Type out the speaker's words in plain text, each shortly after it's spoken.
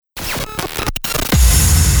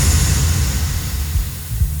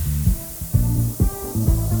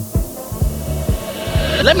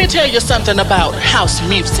Let me tell you something about house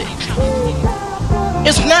music.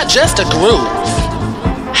 It's not just a groove.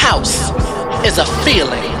 House is a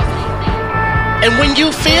feeling. And when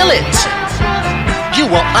you feel it, you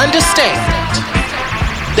will understand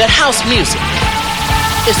that house music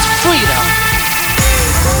is freedom.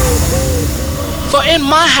 For in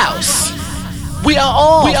my house, we are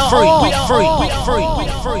all free.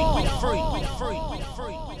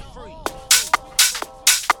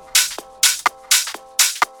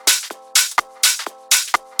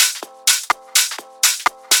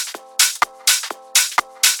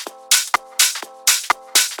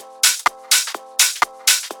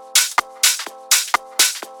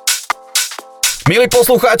 Milí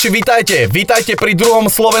poslucháči, vítajte pri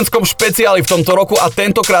druhom slovenskom špeciáli v tomto roku a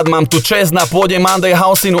tentokrát mám tu česť na pôde Monday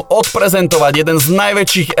Housinu odprezentovať jeden z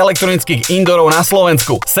najväčších elektronických indoorov na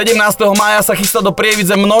Slovensku. 17. mája sa chystá do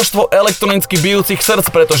Prievidze množstvo elektronicky bijúcich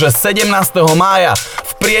srdc, pretože 17. mája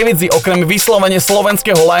v Prievidzi okrem vyslovene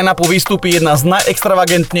slovenského line-upu vystúpi jedna z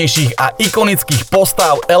najextravagantnejších a ikonických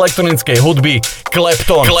postav elektronickej hudby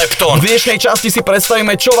Clapton. V dnešnej časti si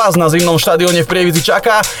predstavíme, čo vás na zimnom štadióne v Prievidzi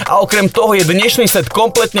čaká a okrem toho je dnešný set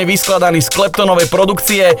kompletne vyskladaný z Claptonovej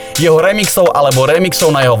produkcie, jeho remixov alebo remixov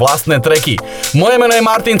na jeho vlastné tracky. Moje meno je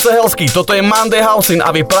Martin Cehelsky, toto je Monday Housin a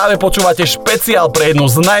vy práve počúvate špeciál pre jednu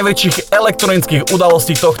z najväčších elektronických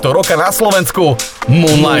udalostí tohto roka na Slovensku,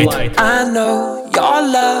 Moonlight. I know your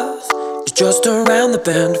love is just around the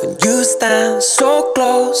bend when you stand so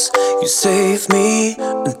close. You save me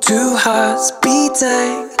and two hearts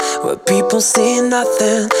beating. Where people see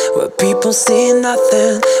nothing, where people see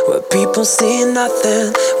nothing, where people see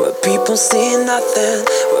nothing, where people see nothing,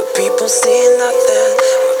 where people see nothing,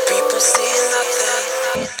 where people see nothing,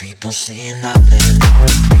 where people see nothing, people see nothing,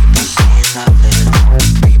 people see nothing,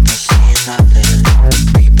 people see nothing,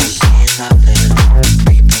 people see nothing,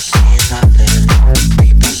 people see nothing,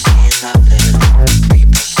 people see nothing,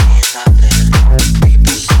 people see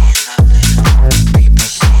nothing, people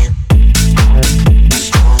see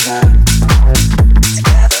stronger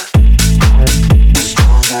together, stronger,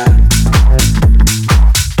 stronger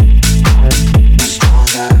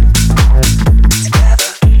together,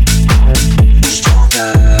 stronger, stronger together, stronger,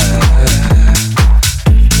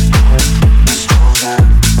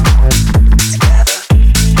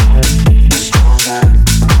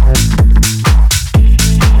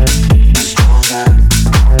 stronger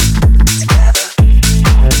together.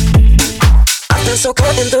 I've been so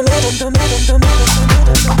caught in the middle, the middle, the middle, the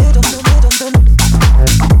middle, the middle, the middle, the middle.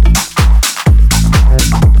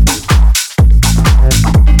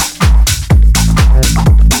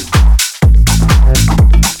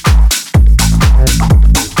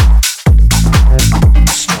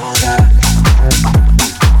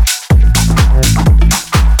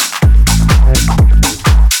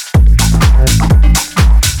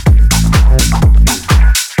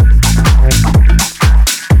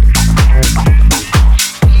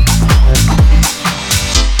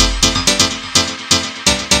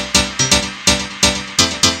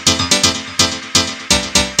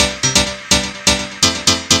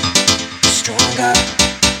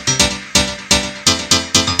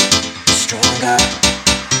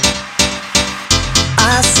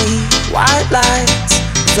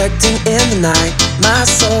 Reflecting in the night, my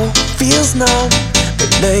soul feels numb. But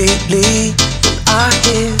lately, when I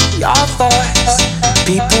hear your voice,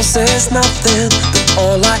 people says nothing, but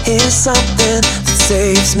all I hear is something that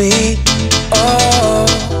saves me. Oh,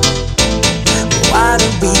 why do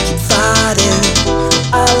we keep fighting?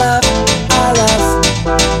 Our love,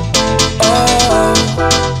 oh,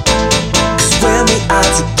 'cause when we are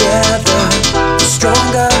together, we're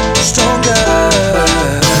stronger, stronger.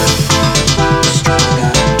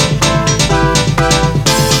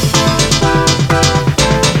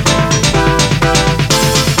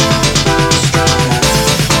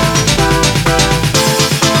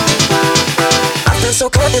 So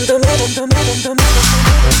caught in the middle, the middle, the middle,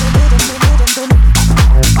 the middle, the middle, the middle.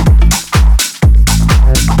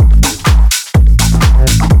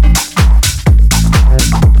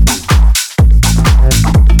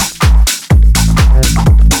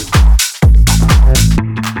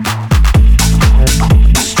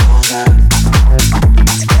 Stronger.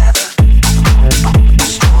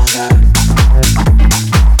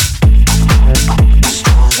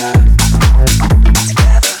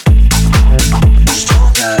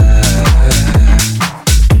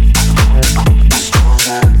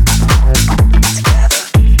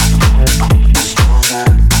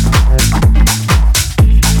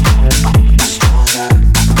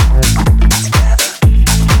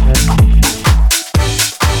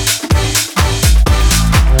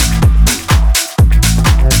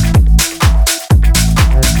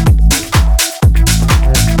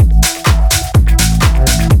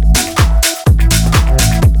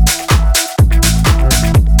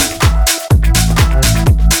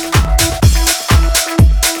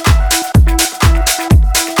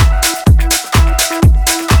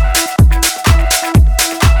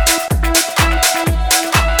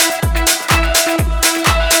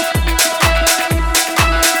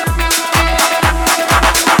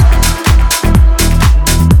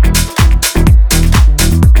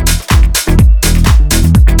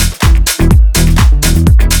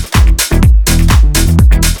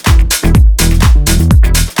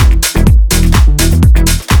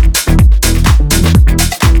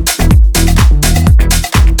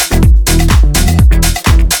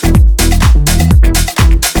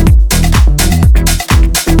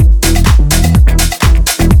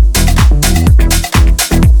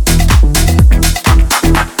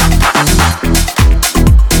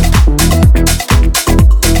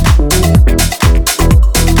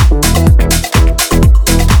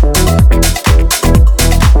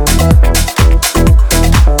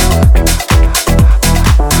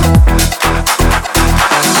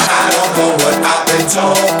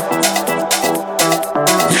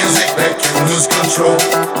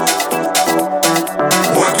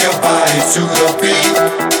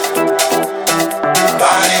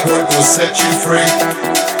 Body work will set you free.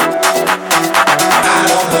 I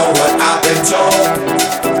don't know what I've been told.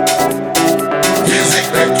 Music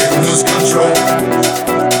make you lose control.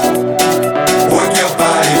 Work your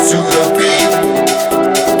body to the beat.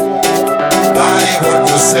 Body work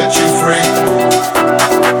will set you free.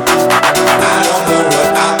 I don't know what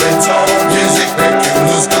I've been told. Music make you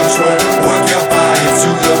lose control. Work your body to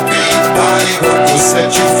the beat. Body work will set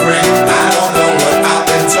you free. I don't know what I've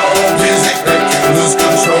been told. Music make you lose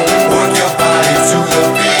control. Work your body to the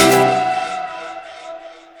beat.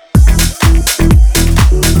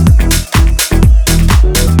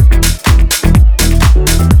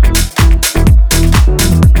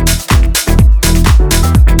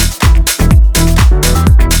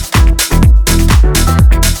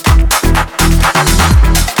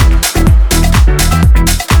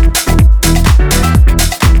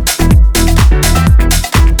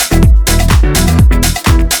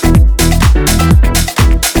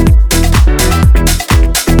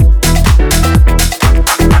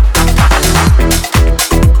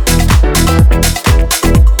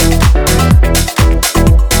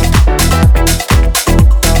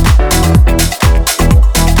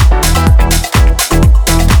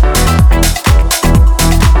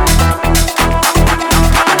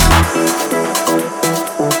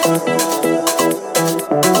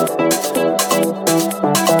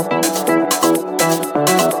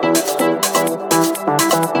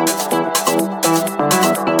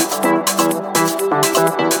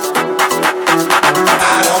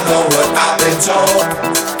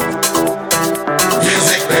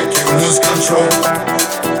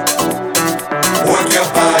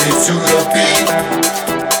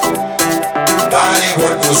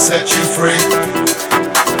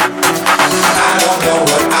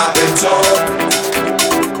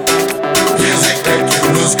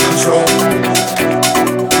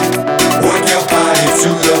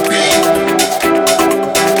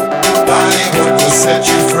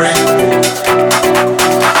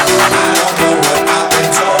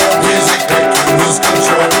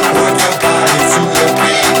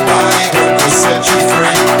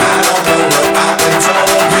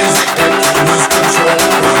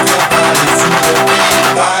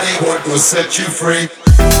 Set you free.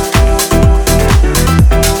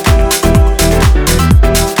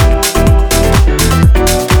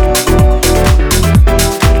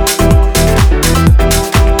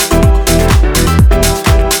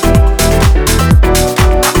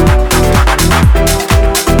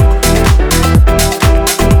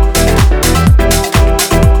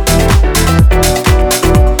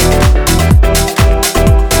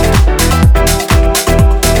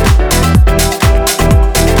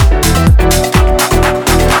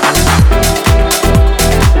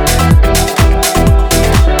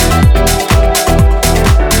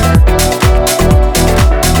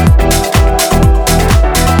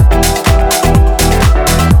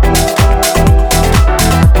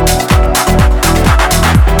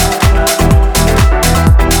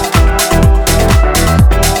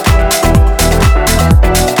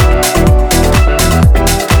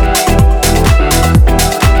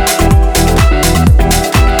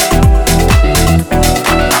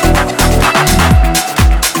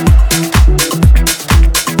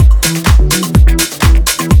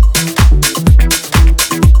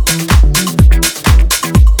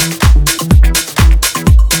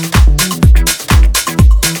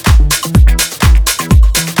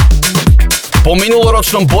 Po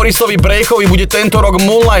minuloročnom Borisovi Brejchovi bude tento rok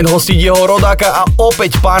Moonlight hostiť jeho rodáka a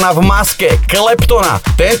opäť pána v maske, Kleptona.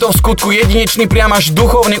 Tento v skutku jedinečný priam až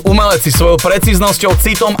duchovný umelec si svojou precíznosťou,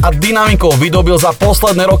 citom a dynamikou vydobil za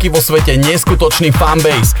posledné roky vo svete neskutočný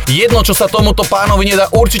fanbase. Jedno, čo sa tomuto pánovi nedá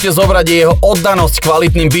určite zobrať, je jeho oddanosť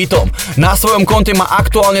kvalitným beatom. Na svojom konte má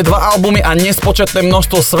aktuálne 2 albumy a nespočetné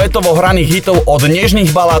množstvo svetovo hraných hitov od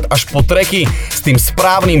nežných balád až po tracky s tým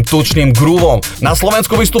správnym tučným groovom. Na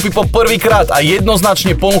Slovensku vystúpi po prvýkrát a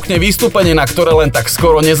jednoznačne ponúkne vystúpenie, na ktoré len tak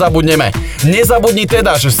skoro nezabudneme. Nezabudni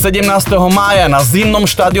teda, že 17. mája na zimnom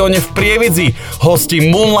štadióne v Prievidzi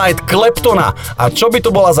hostí Moonlight Kleptona. A čo by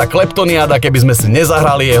to bola za kleptoniáda, keby sme si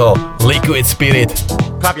nezahrali jeho Liquid Spirit?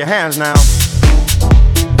 Clap your hands now.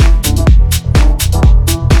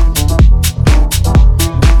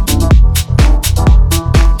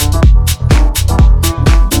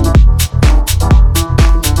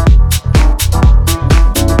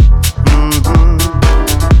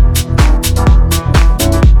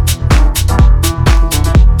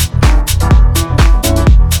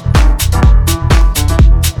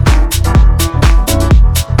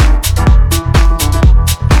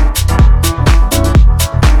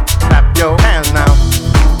 Yo.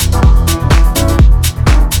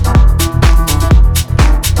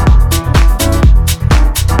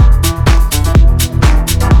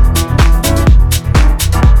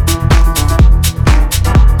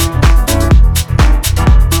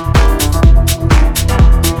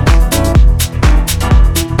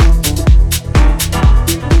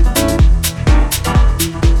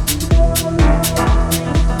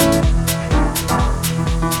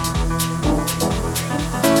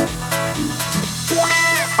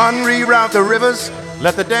 Unreroute the rivers,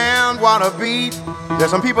 let the damned water beat.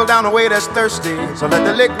 There's some people down the way that's thirsty, so let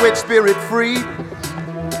the liquid spirit free.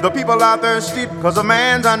 The people are thirsty because of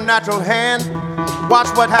man's unnatural hand.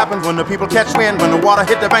 Watch what happens when the people catch wind, when the water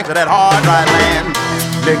hit the banks of that hard, dry land.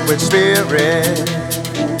 Liquid spirit,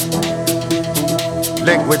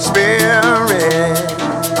 liquid spirit,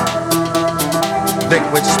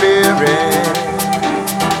 liquid spirit,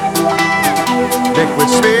 liquid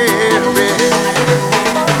spirit.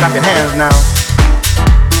 Clap your hands now.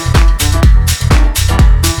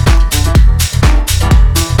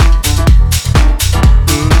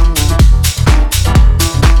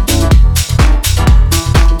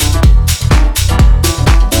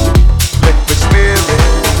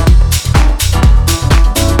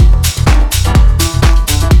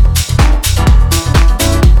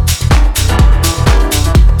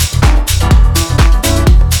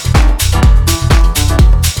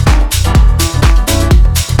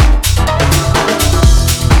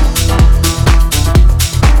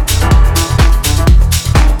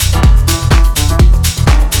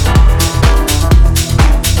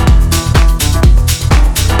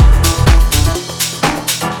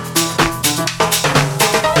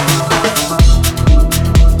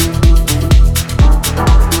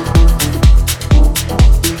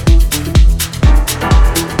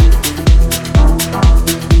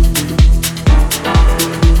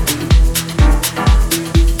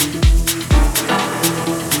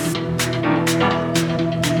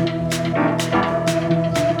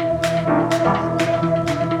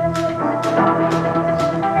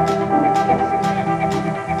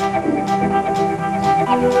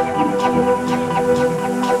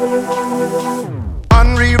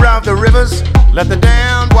 Unreroute the rivers, let the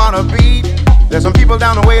damned water beat. There's some people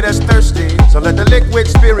down the way that's thirsty, so let the liquid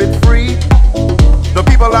spirit free. The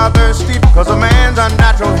people are thirsty because of man's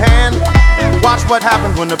unnatural hand. Watch what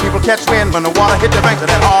happens when the people catch wind, when the water hit the banks of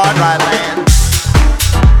that hard, dry land.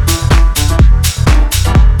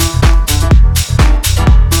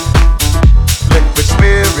 Liquid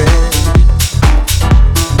spirit,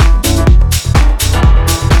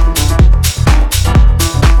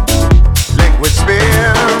 liquid spirit.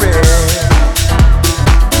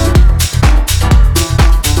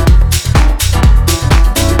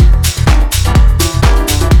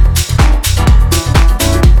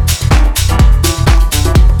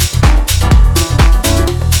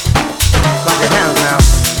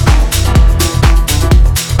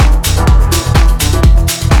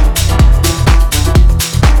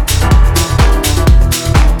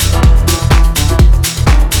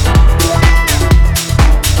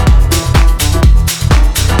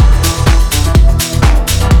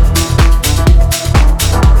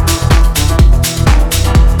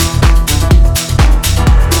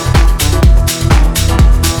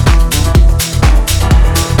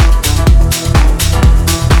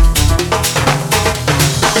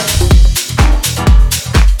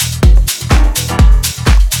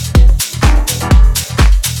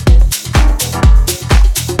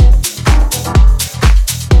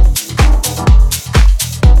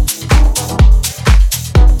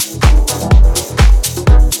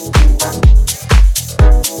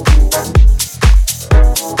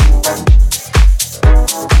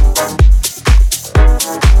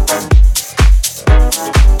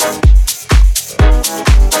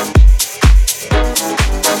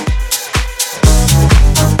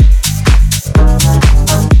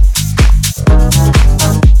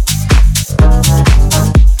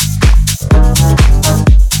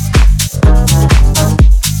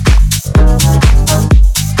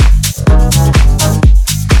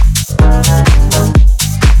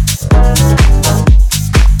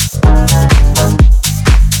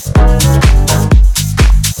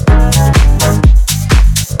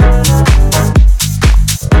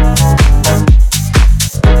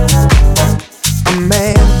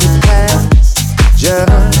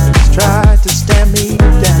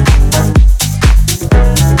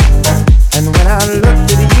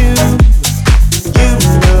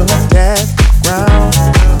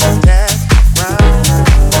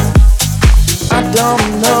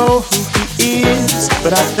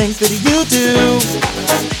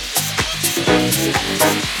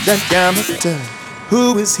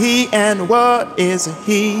 Who is he and what is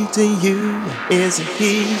he to you? Is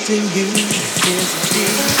he to you? Is he to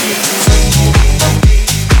you?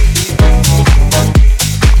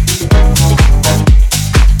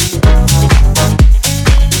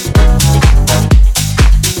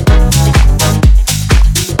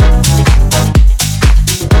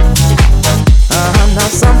 Now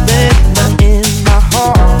something in my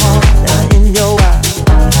heart and in your eyes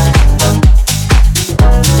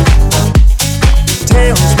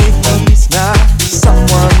tells me he's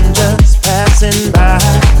passing by.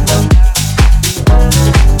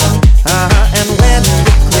 And when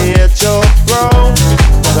you cleared your throat,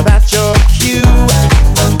 was about your cue.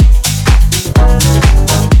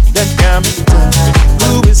 Then come to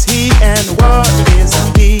who is he and what is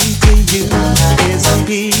he to you? Is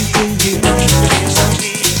he to you?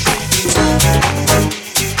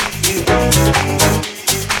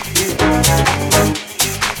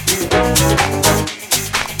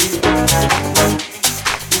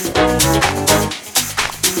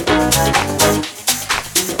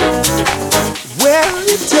 Well,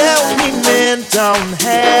 you tell me men don't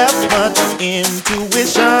have much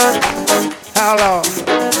intuition. How long?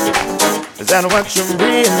 Is that what you're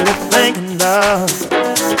really thinking of?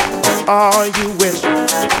 Or are you wishing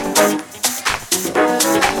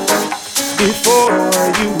before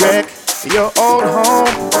you wreck your old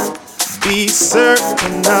home? Be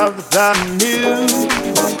certain of the new.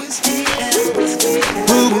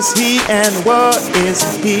 Who is he and what is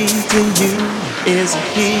he to you? Is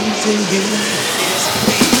he to you?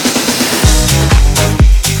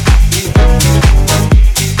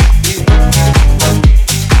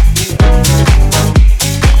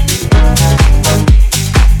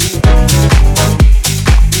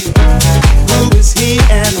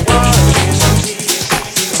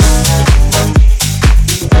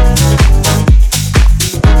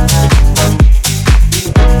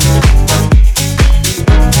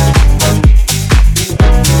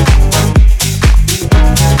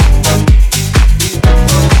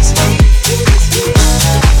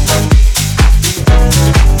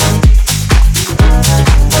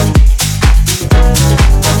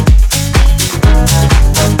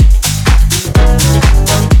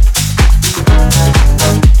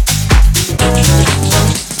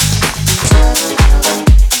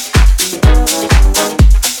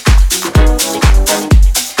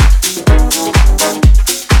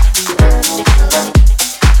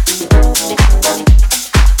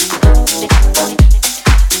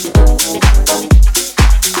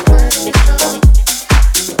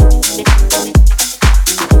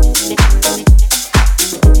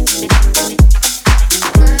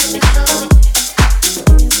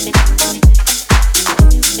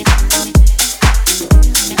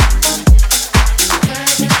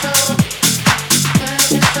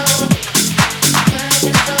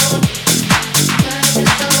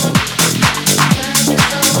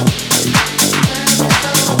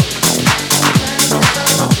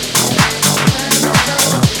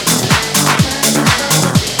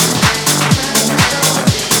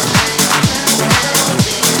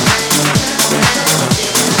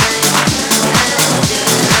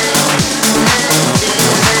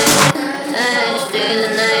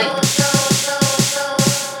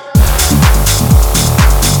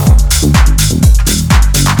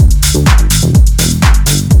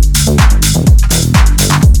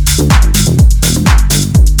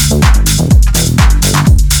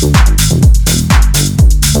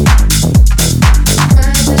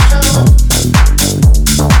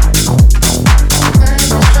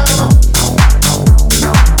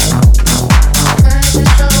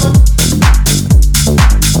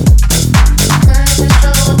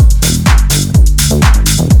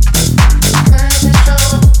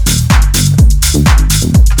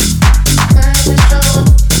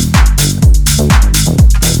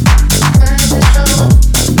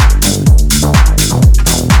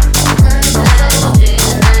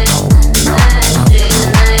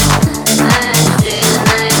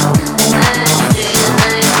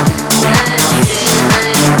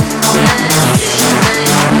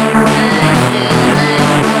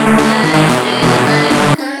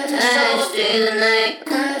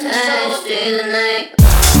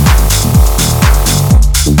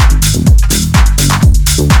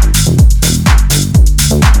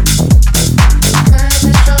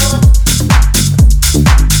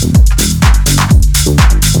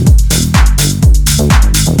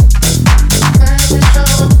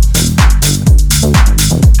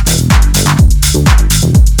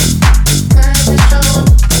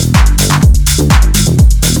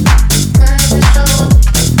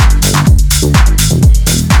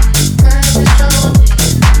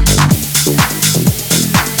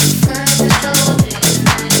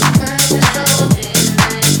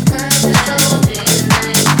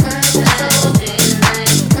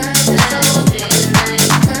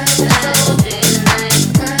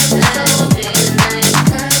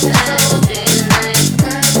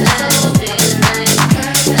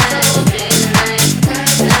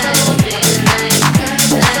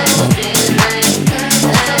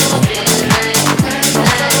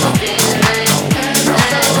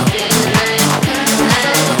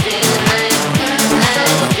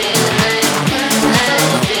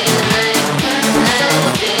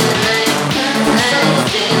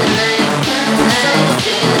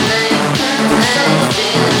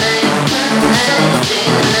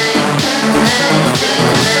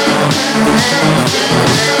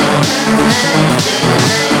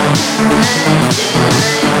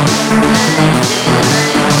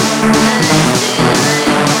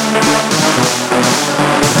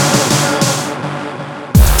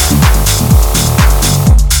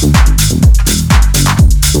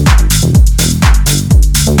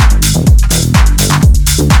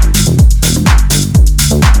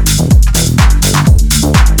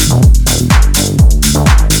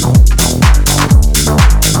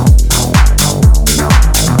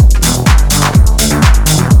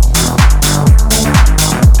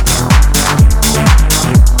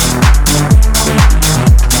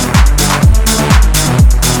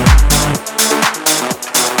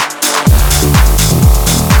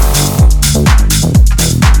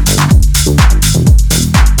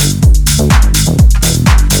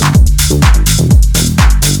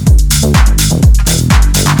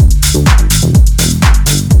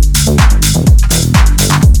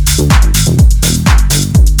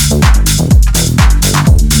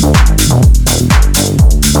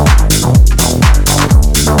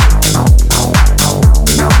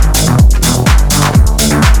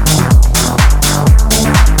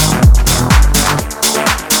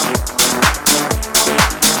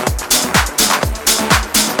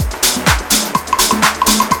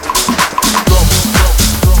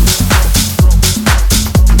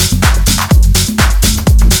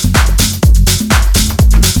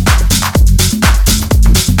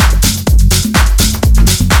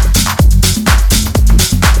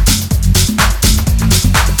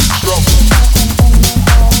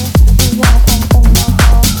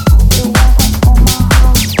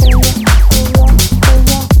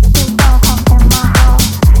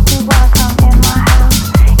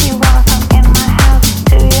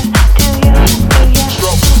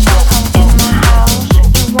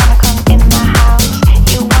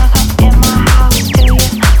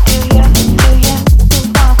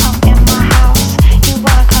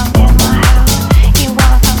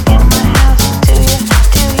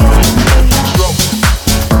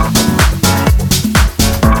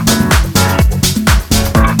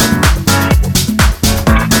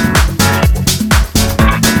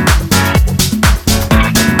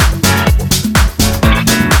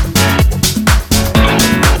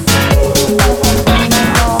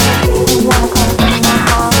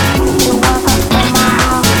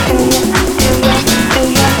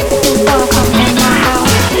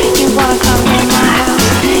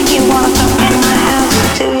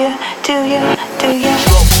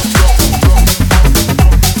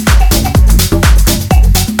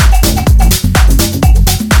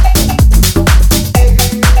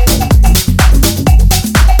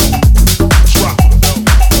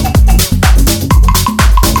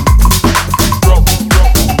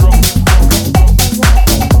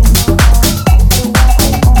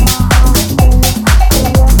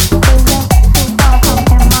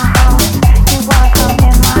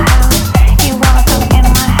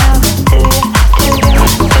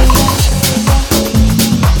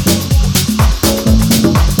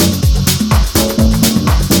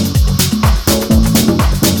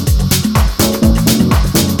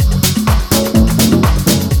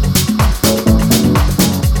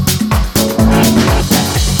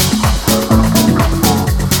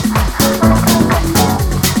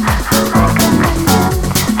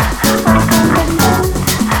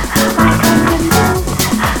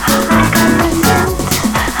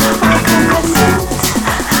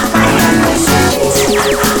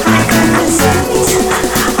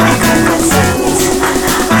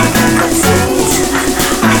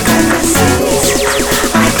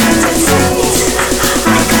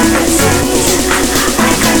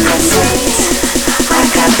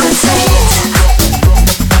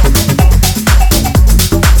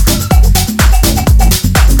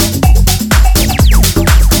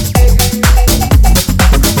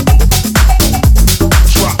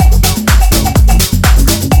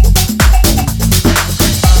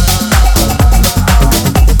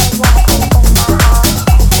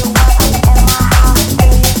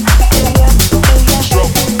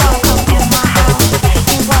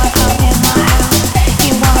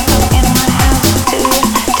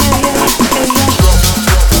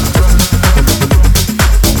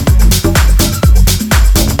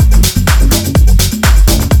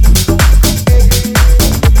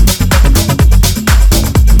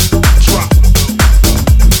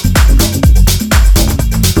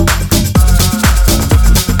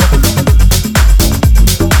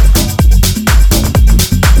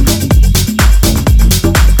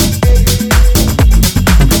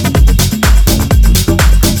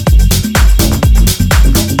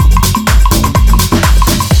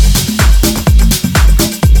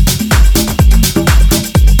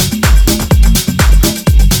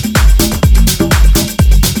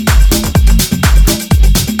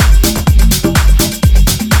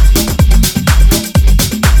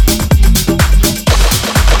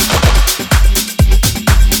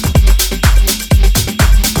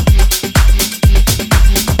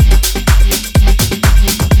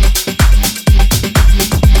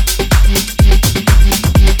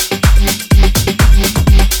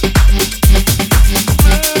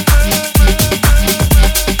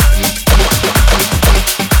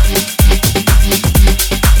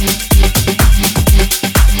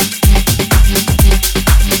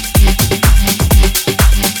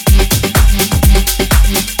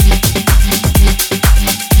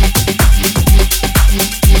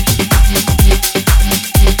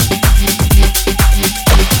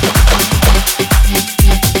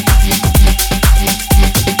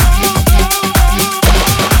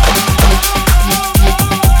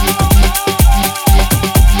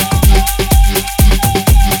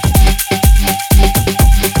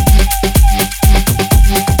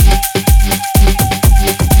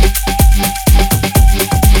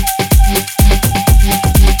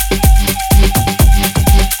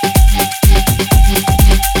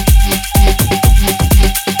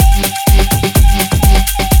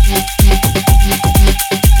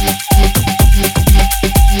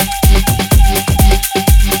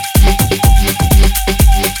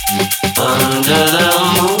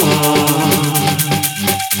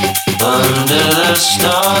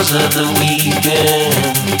 stars of the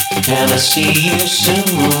weekend. Can I see you soon?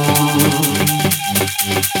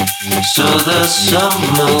 So the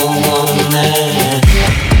summer won't end.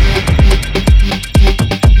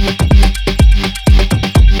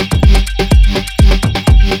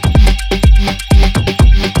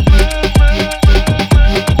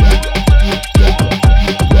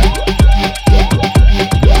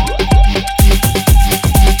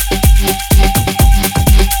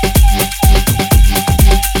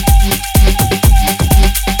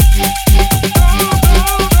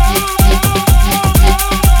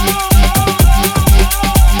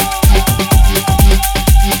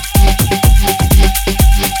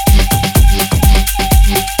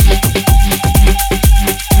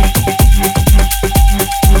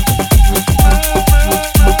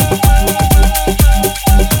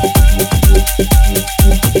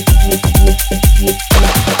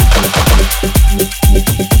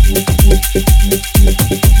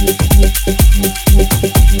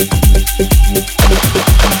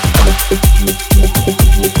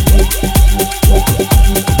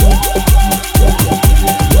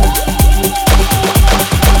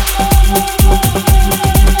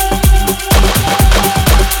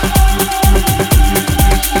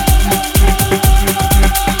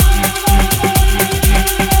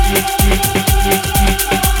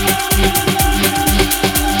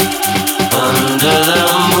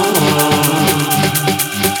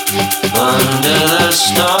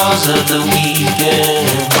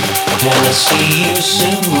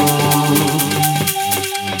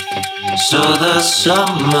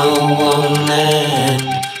 Summer won't end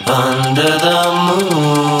under the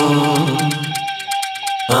moon,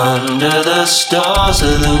 under the stars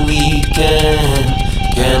of the weekend.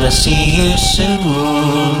 Can I see you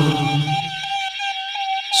soon?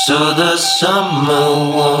 So the summer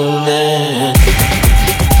won't end.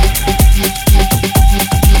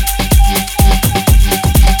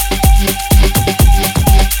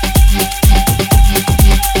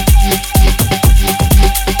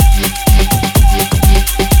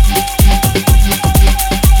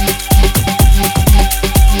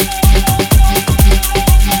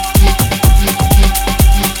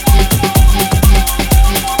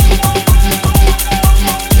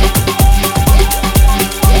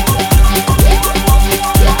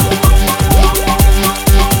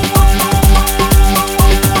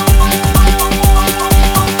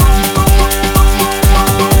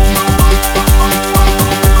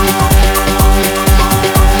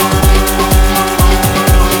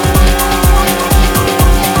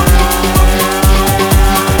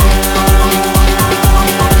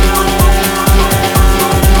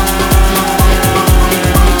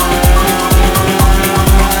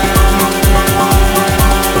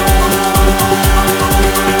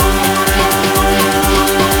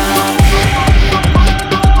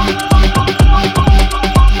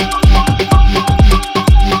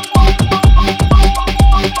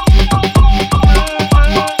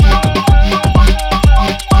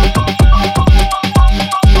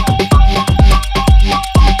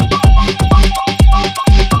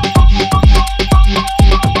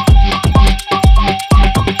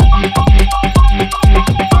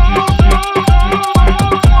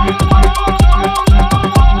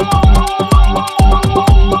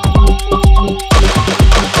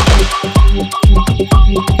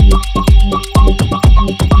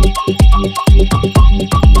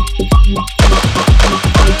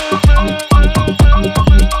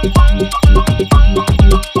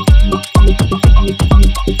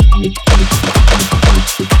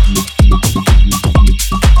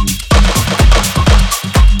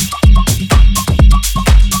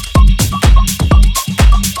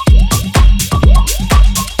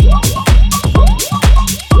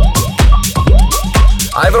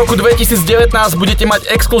 V roku 2019 budete mať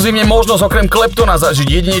exkluzívne možnosť okrem Kleptona zažiť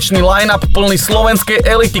jedinečný line-up plný slovenskej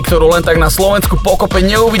elity, ktorú len tak na Slovensku pokope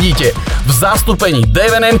neuvidíte. V zastúpení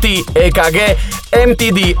Devon MT, EKG,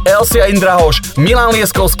 MTD, Elsia Indrahoš, Milan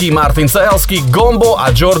Lieskovský, Martin Cehelsky, Gombo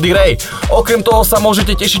a Jordi Ray. Okrem toho sa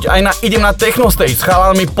môžete tešiť aj na Idem na Technostage s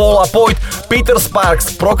chalanmi Paula Poit, Peter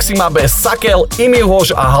Sparks, Proxima B, Sakel, Imi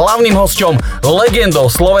Hoš a hlavným hosťom legendou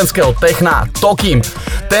slovenského techna Tokim.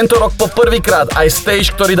 Tento rok po prvýkrát aj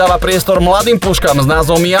stage, ktorý dáva priestor mladým puškám s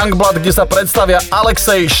názvom Youngblood, kde sa predstavia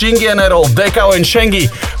Alexej, Shingienerol, DKN Shengi,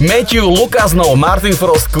 Matthew, Lukasnov, Martin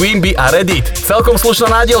Frost, Queen Bee a Reddit. Celkom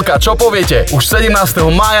slušná nádielka, čo poviete? Už 17.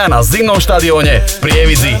 mája na zimnom štadióne v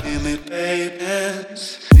Prievidzi.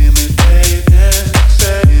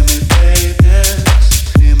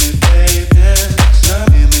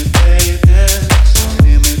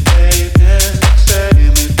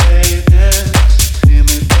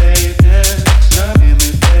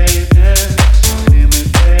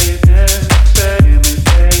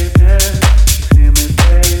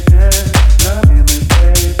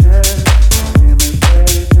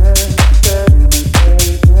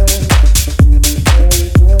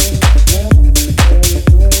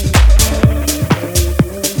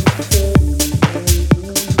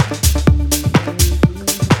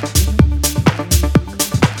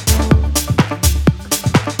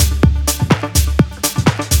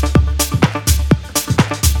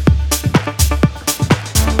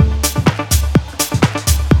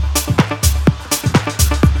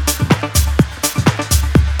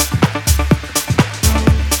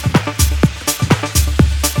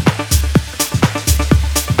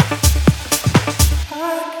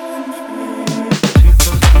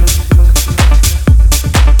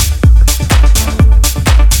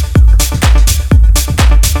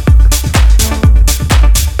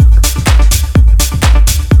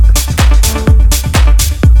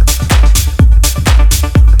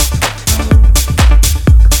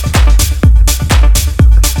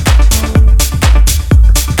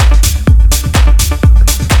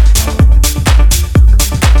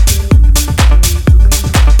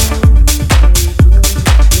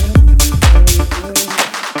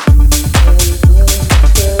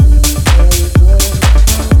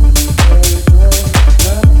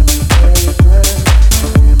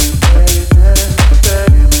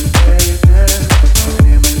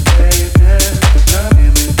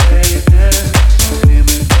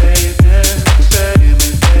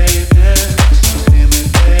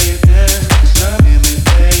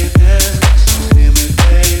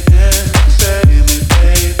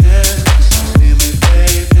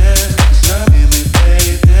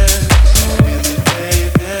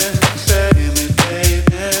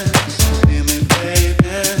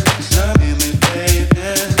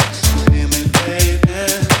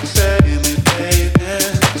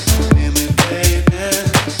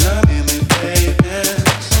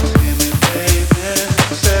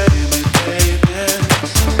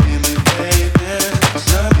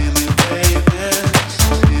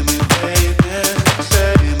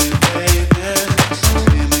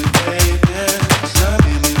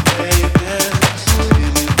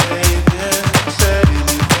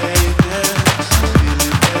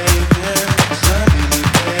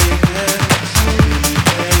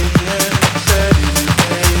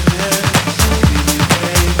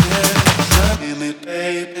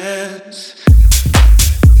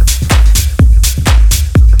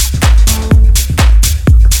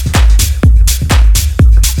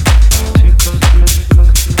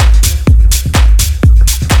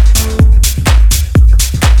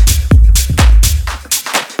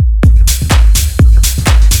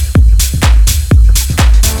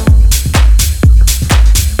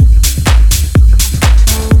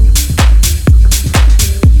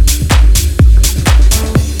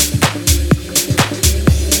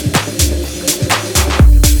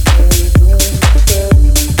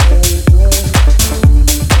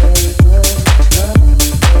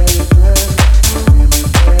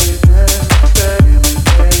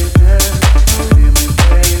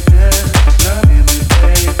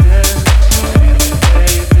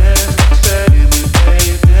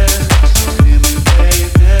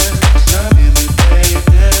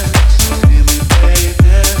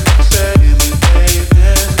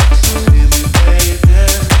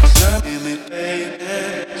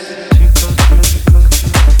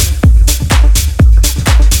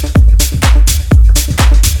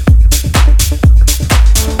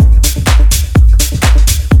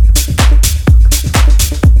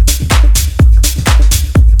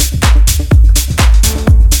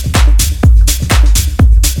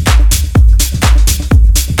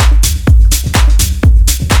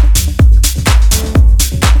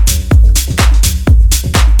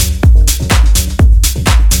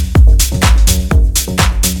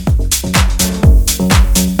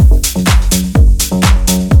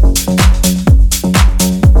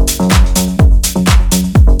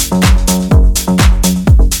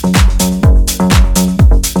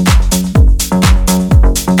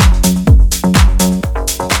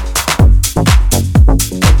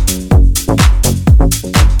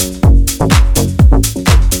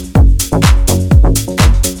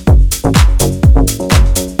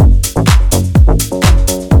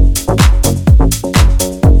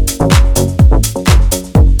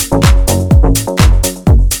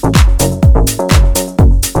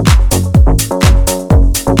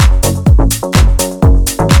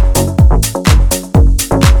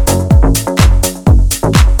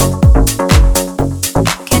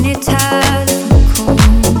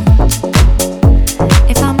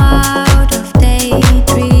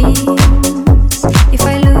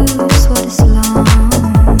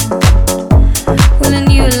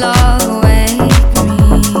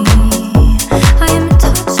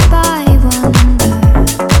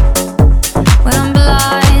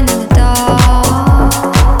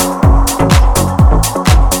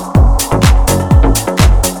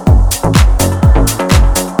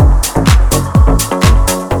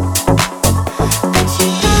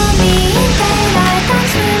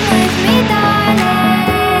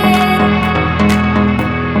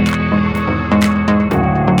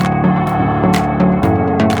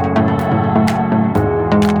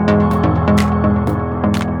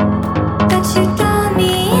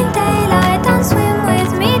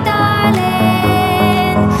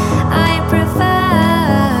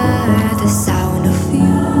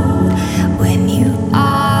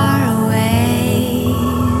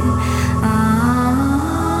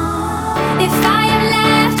 If I am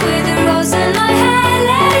left with a rose in my hand,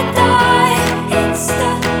 let it die. It's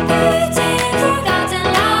the beauty in forgotten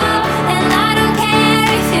love, and I don't care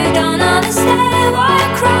if you don't understand why I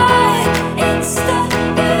cry. It's the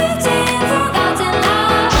beauty in forgotten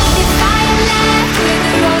love. If I am left with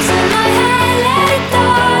a rose in my hand, let it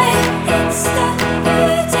die. It's the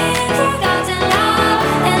beauty in forgotten love,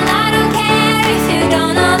 and I don't care if you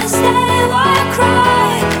don't understand why I cry.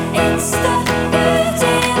 It's the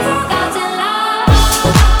beauty in forgotten love.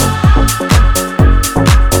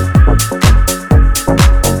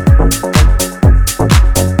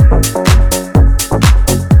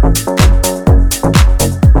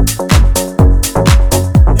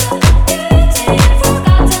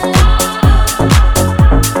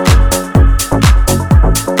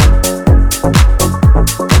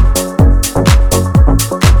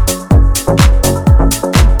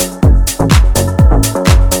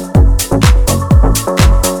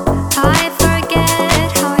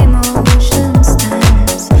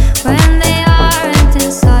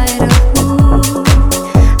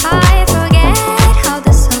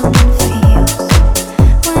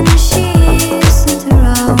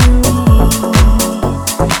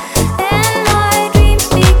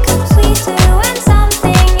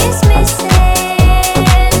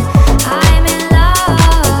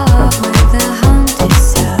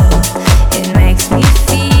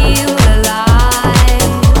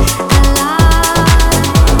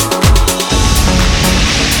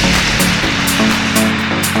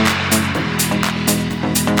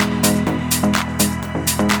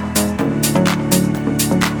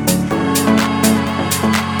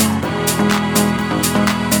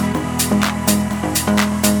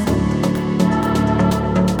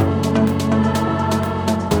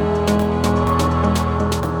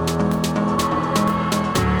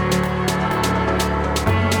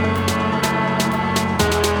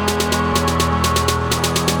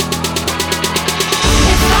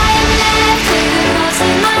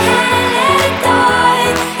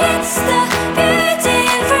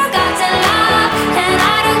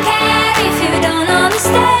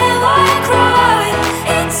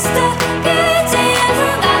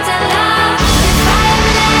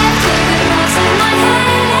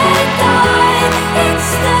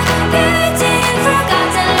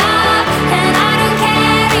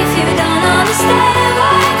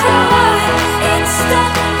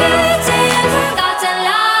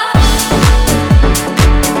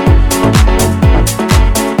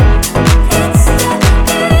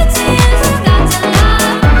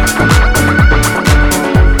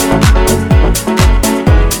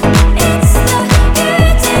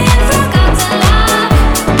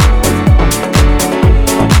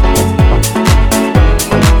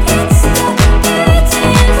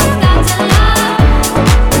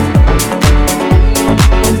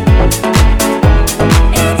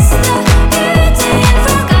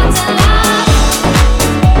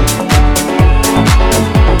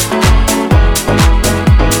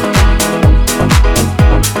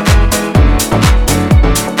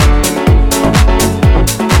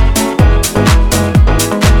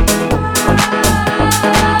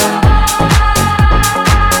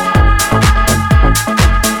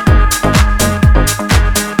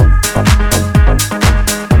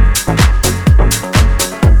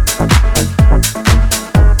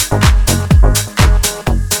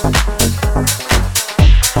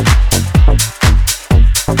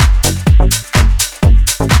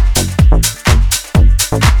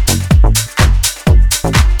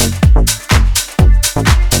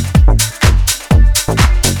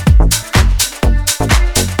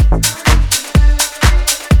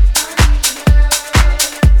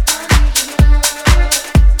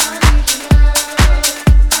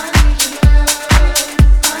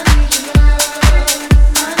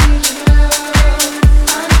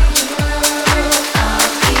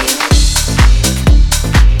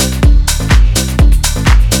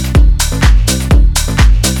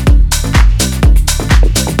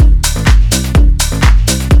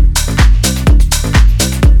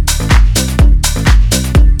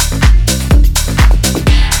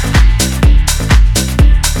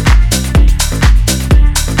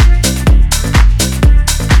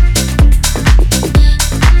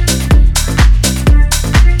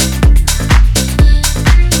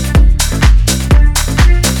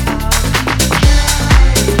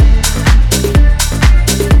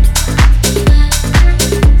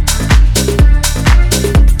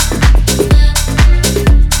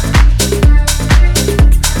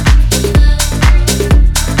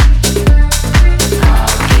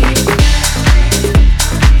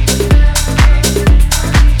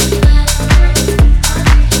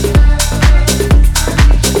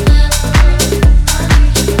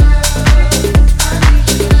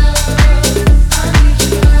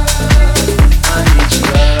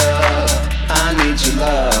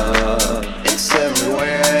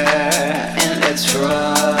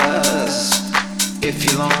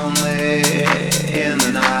 lonely in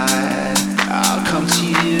the night, I'll come to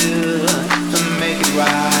you and make it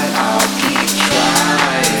right. I'll keep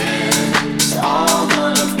trying. It's all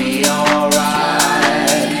gonna be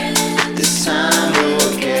alright. This time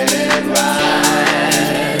we'll get it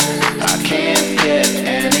right. I can't get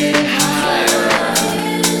any higher.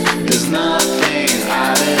 There's nothing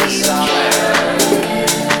I desire.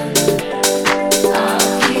 I'll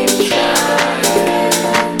keep trying.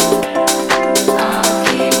 I'll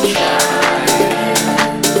keep trying.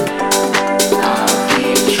 I'll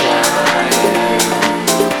keep trying.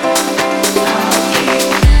 I'll keep.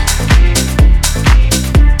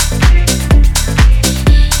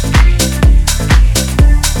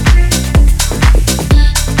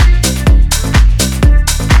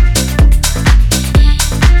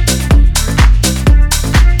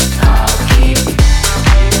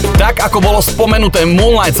 Tak ako bolo spomenuté,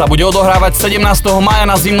 Moonlight sa bude odohrávať 17. mája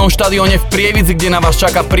na zimnom štadióne v Prievidzi, kde na vás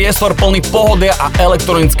čaká priestor plný pohody a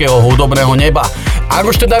elektronického hudobného neba. Ak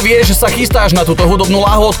už teda vieš, že sa chystáš na túto hudobnú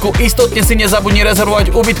lahôdku, istotne si nezabudni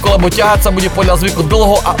rezervovať ubytko, lebo ťahať sa bude podľa zvyku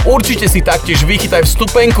dlho a určite si taktiež vychytaj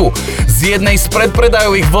vstupenku z jednej z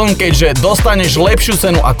predpredajových vln, keďže dostaneš lepšiu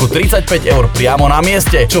cenu ako 35 € priamo na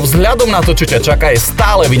mieste, čo vzhľadom na to, čo ťa čaká, je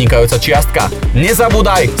stále vynikajúca čiastka.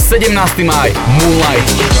 Nezabúdaj, 17. máj, Moonlight.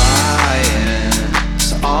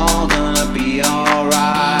 It's all gonna be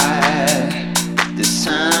alright. This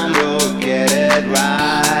time we'll get it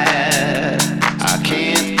right. I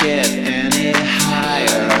can't get any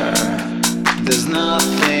higher. There's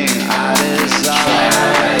nothing I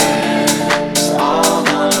desire. It's all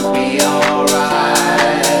gonna be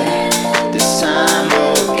alright. This time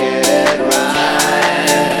we'll get it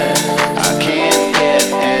right. I can't get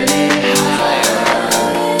any higher.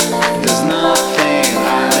 There's nothing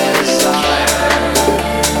I desire.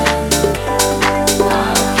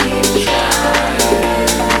 I'll keep trying.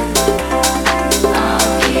 I'll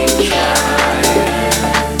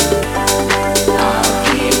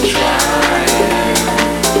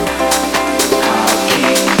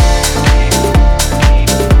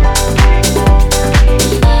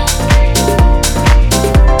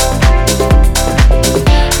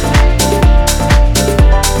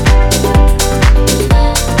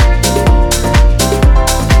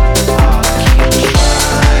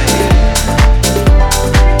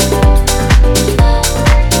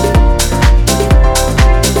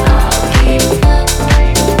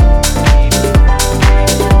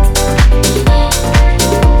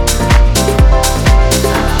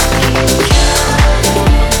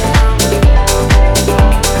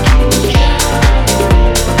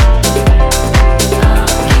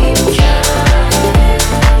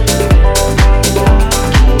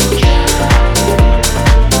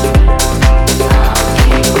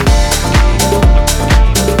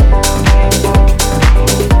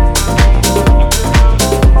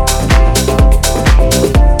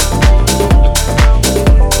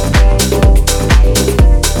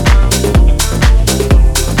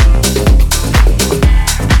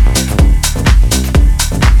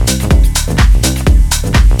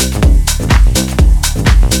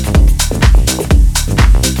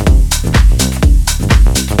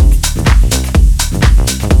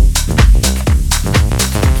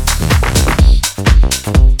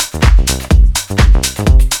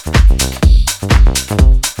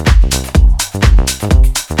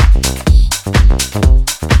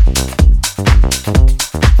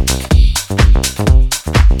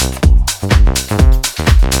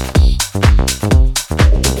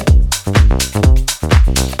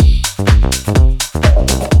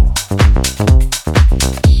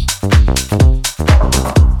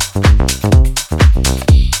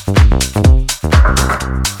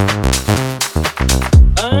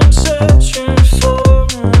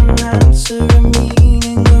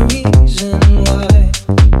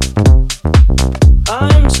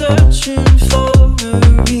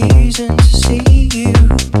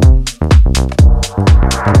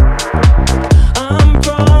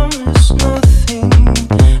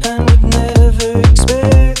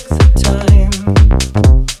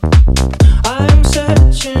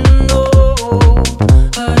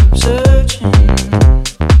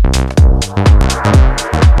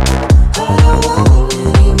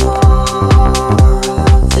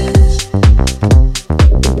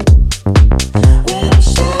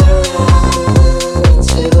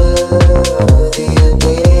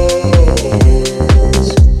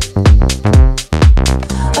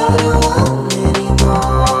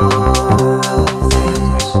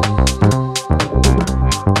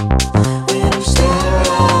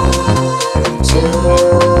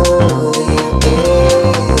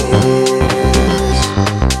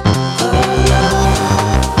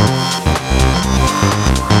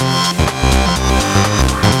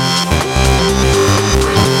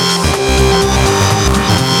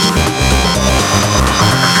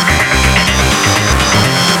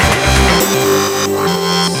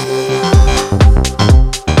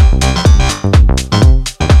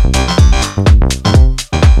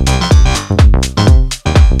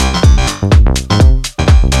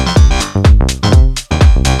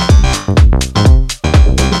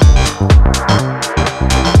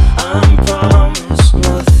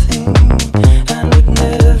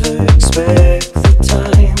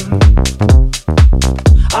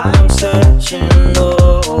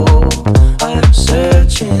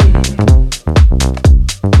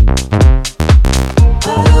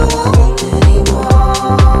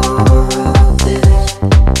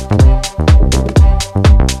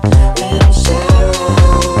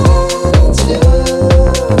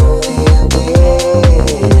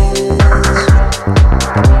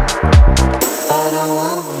I don't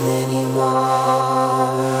want any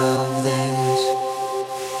more of this.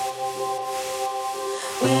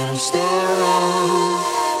 When I'm staring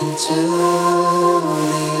into the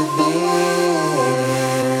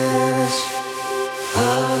abyss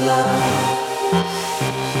of love.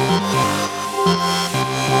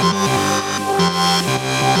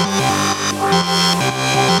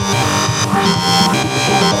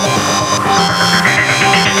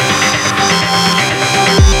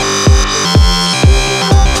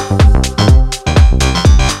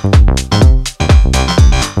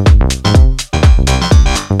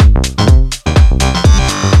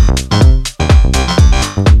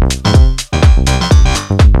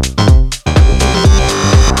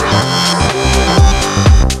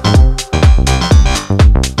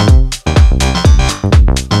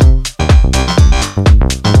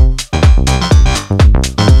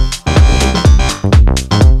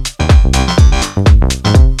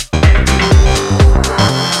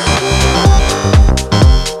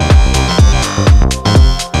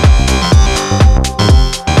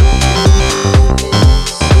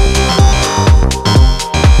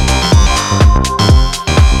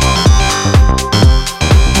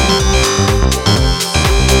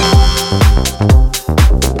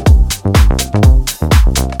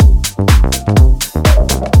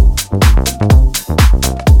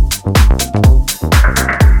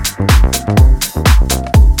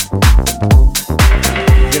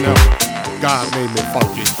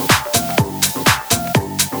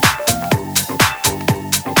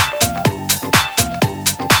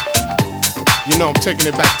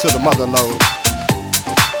 Taking it back to the mother lode,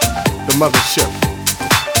 the mothership.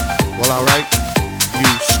 Well, alright, you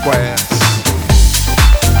squares.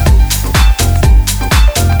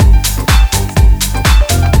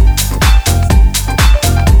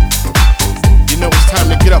 You know it's time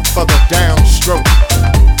to get up for the downstroke.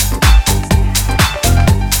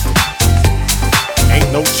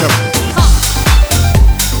 Ain't no joke.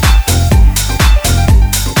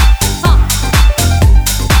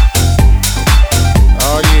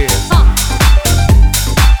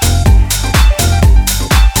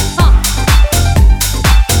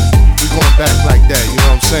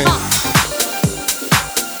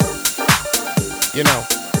 You know,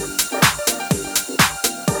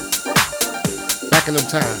 back in them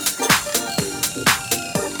times,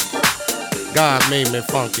 God made me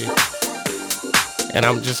funky, and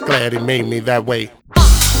I'm just glad He made me that way. You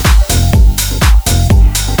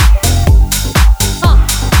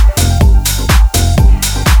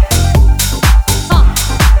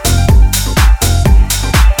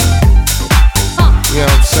know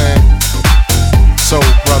what I'm saying? Soul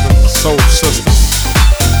brother, soul sister.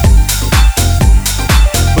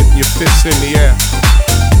 Your fists in the air.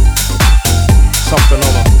 Something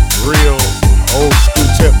on a real old school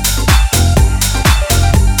tip.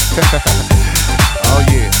 Oh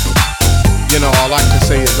yeah. You know, all I can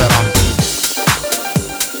say is that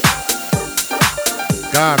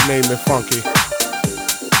God made me funky,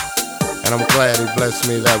 and I'm glad He blessed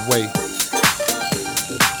me that way.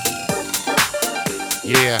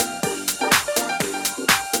 Yeah.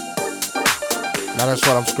 Now that's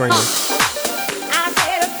what I'm screaming.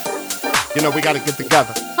 You know, we gotta get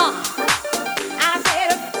together.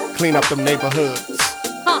 Clean up them neighborhoods.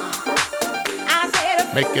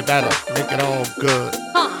 Make it better, make it all good.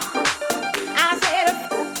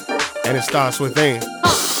 And it starts within.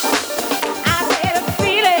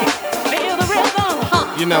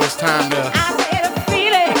 You know it's time to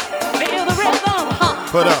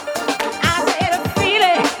put up.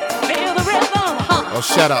 Oh,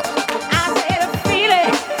 shut up.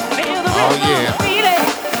 Oh yeah.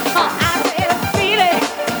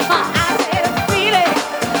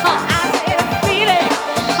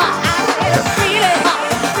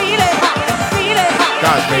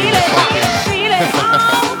 God made me funky.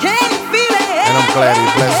 And I'm glad He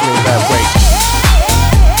blessed me that way.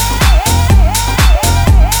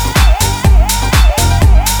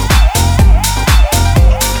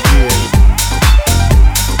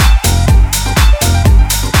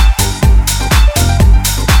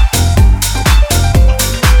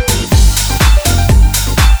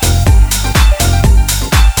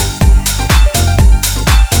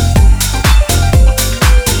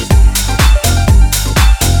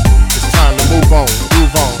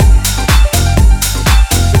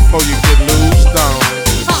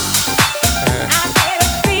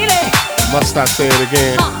 Must I say it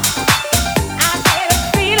again?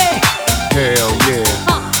 Hell yeah.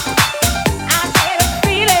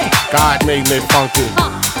 God made me funky,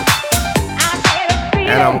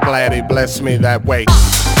 and I'm glad He blessed me that way.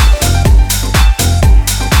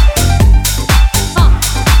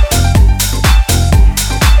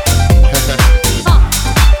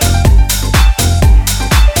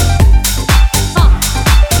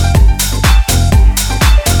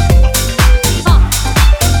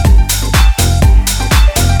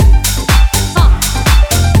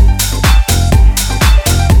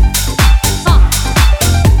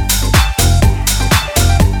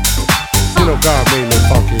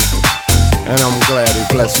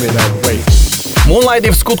 me that way. Moonlight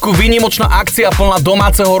je v skutku výnimočná akcia plná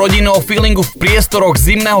domáceho rodinného feelingu v priestoroch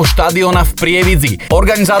zimného štadióna v Prievidzi.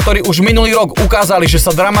 Organizátori už minulý rok ukázali, že sa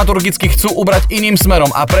dramaturgicky chcú ubrať iným smerom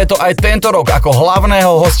a preto aj tento rok ako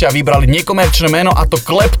hlavného hostia vybrali nekomerčné meno, a to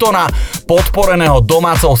Kleptona, podporeného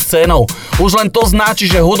domácou scénou. Už len to značí,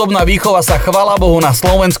 že hudobná výchova sa chvála Bohu na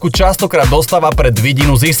Slovensku častokrát dostáva pred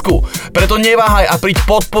vidinu zisku. Preto neváhaj a príď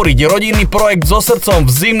podporiť rodinný projekt so srdcom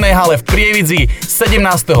v zimnej hale v Prievidzi 17.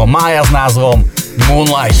 mája s názvom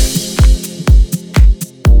Moonlight.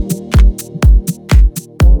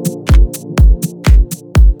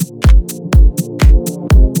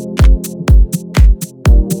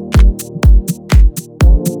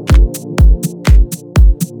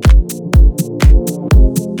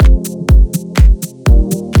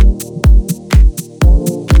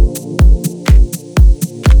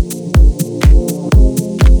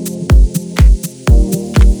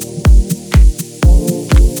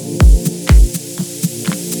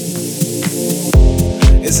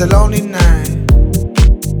 It's a lonely night.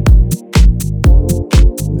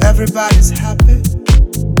 Everybody's happy.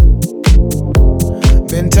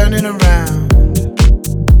 Been turning around,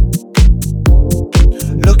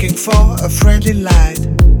 looking for a friendly light,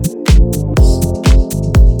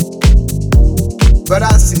 but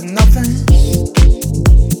I see nothing.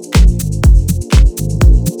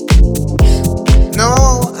 No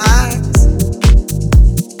eyes,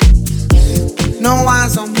 no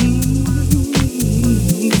eyes on me.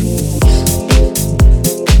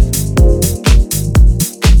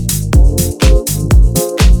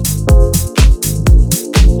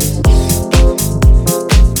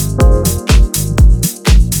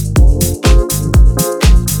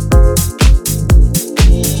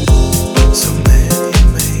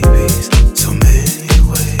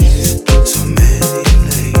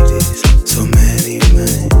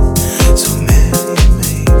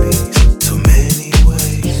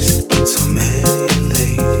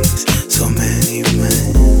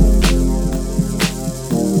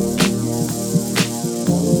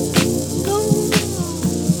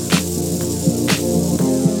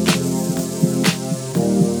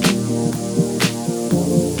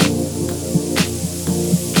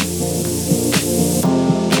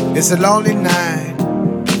 It's a lonely night.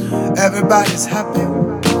 Everybody's happy.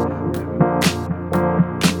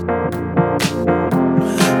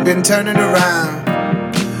 Been turning around,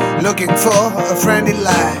 looking for a friendly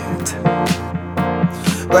light,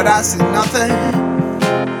 but I see nothing.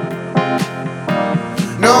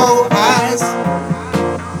 No eyes,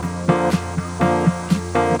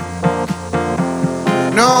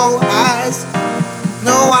 no eyes,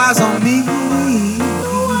 no eyes on me.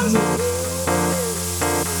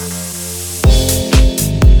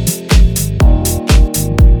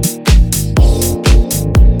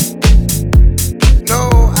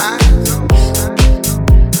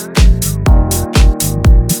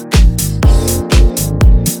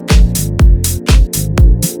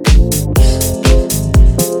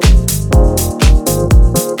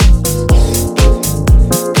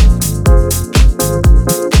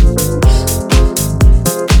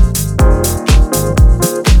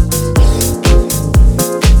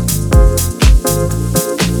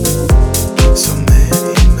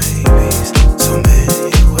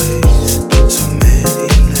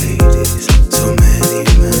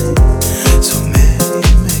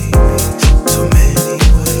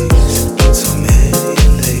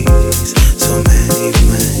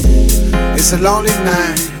 It's a lonely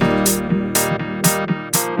night.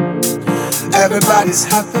 Everybody's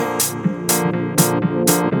happy.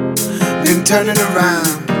 Been turning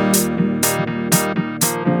around,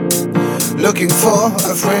 looking for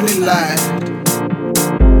a friendly light,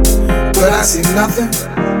 but I see nothing.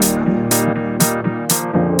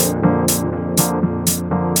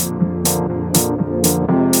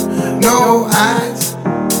 No eyes,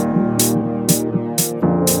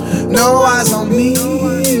 no eyes on me.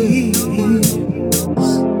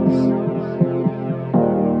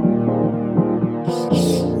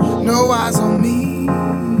 No eyes on me.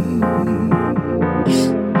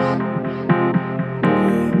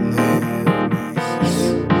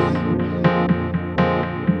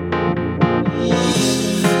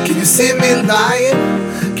 Can you see me lying?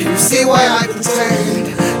 Can you see why I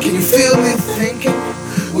pretend? Can you feel me thinking?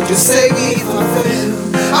 Would you save me if I fail?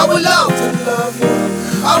 I would love to love you.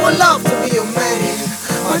 I would love to be your man.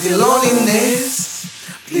 My dear loneliness,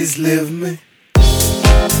 please leave me.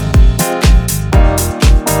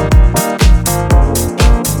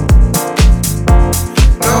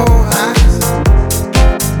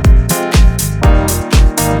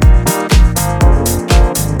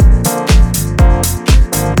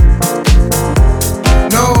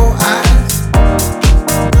 No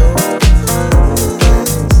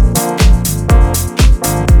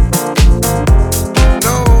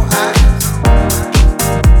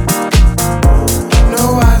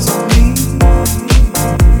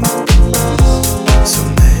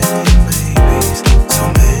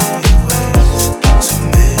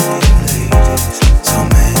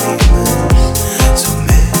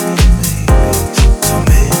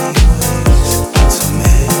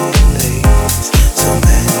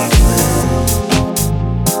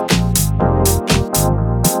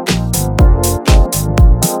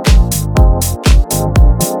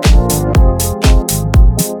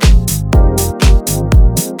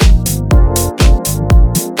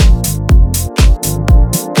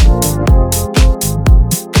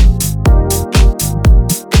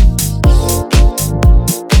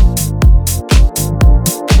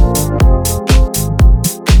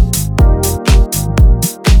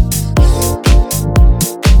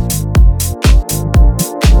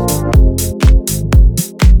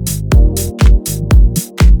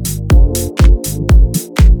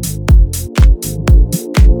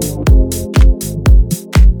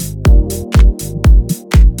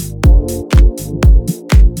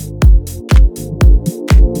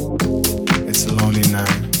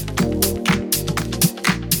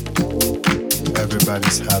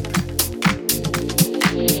everybody's happy.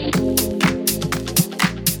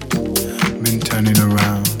 Been turning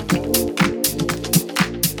around,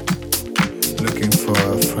 looking for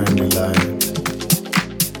a friendly lion.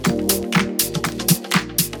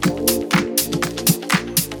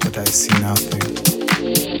 But I see nothing.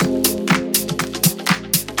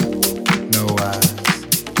 No eyes.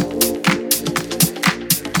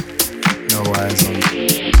 No eyes on me.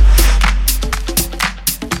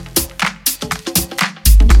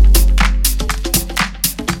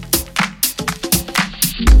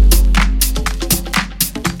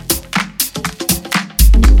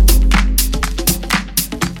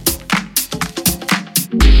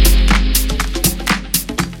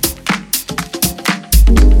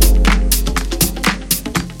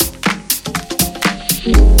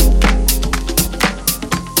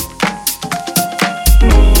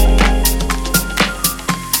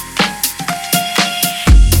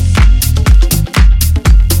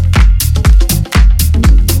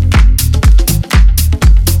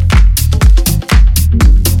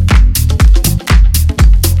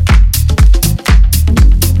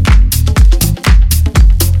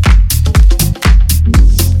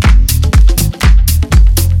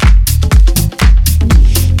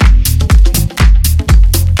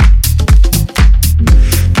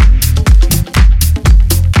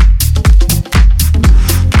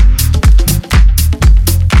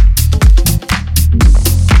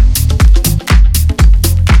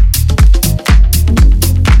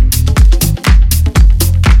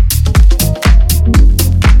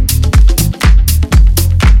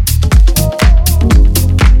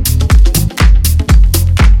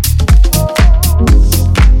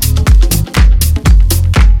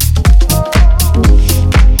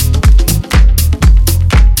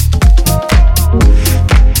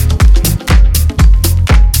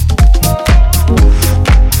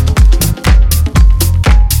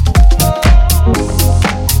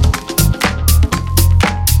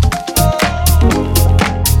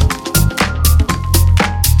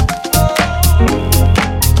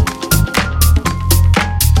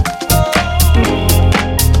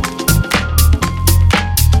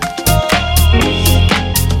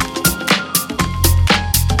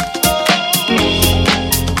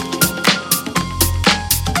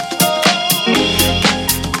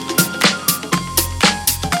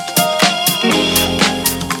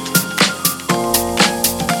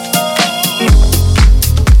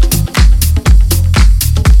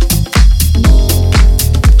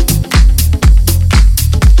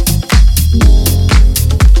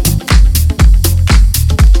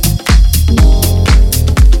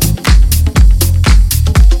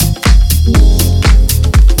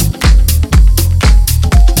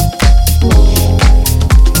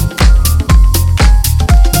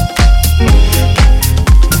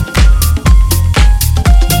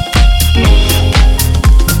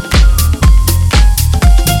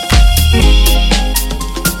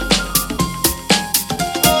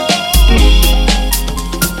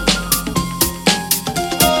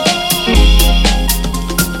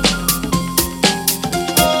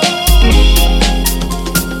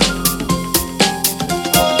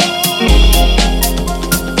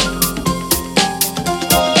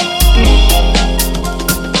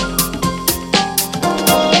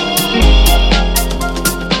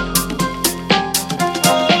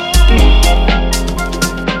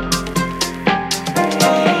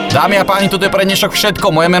 Dámy a páni, toto je pre dnešok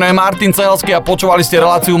všetko. Moje meno je Martin Cehelsky a počúvali ste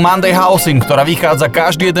reláciu Monday Housin, ktorá vychádza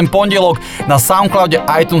každý jeden pondelok na Soundcloude,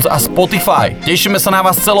 iTunes a Spotify. Tešíme sa na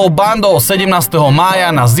vás celou bandou 17.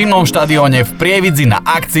 mája na zimnom štadióne v Prievidzi na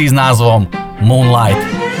akcii s názvom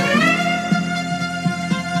Moonlight.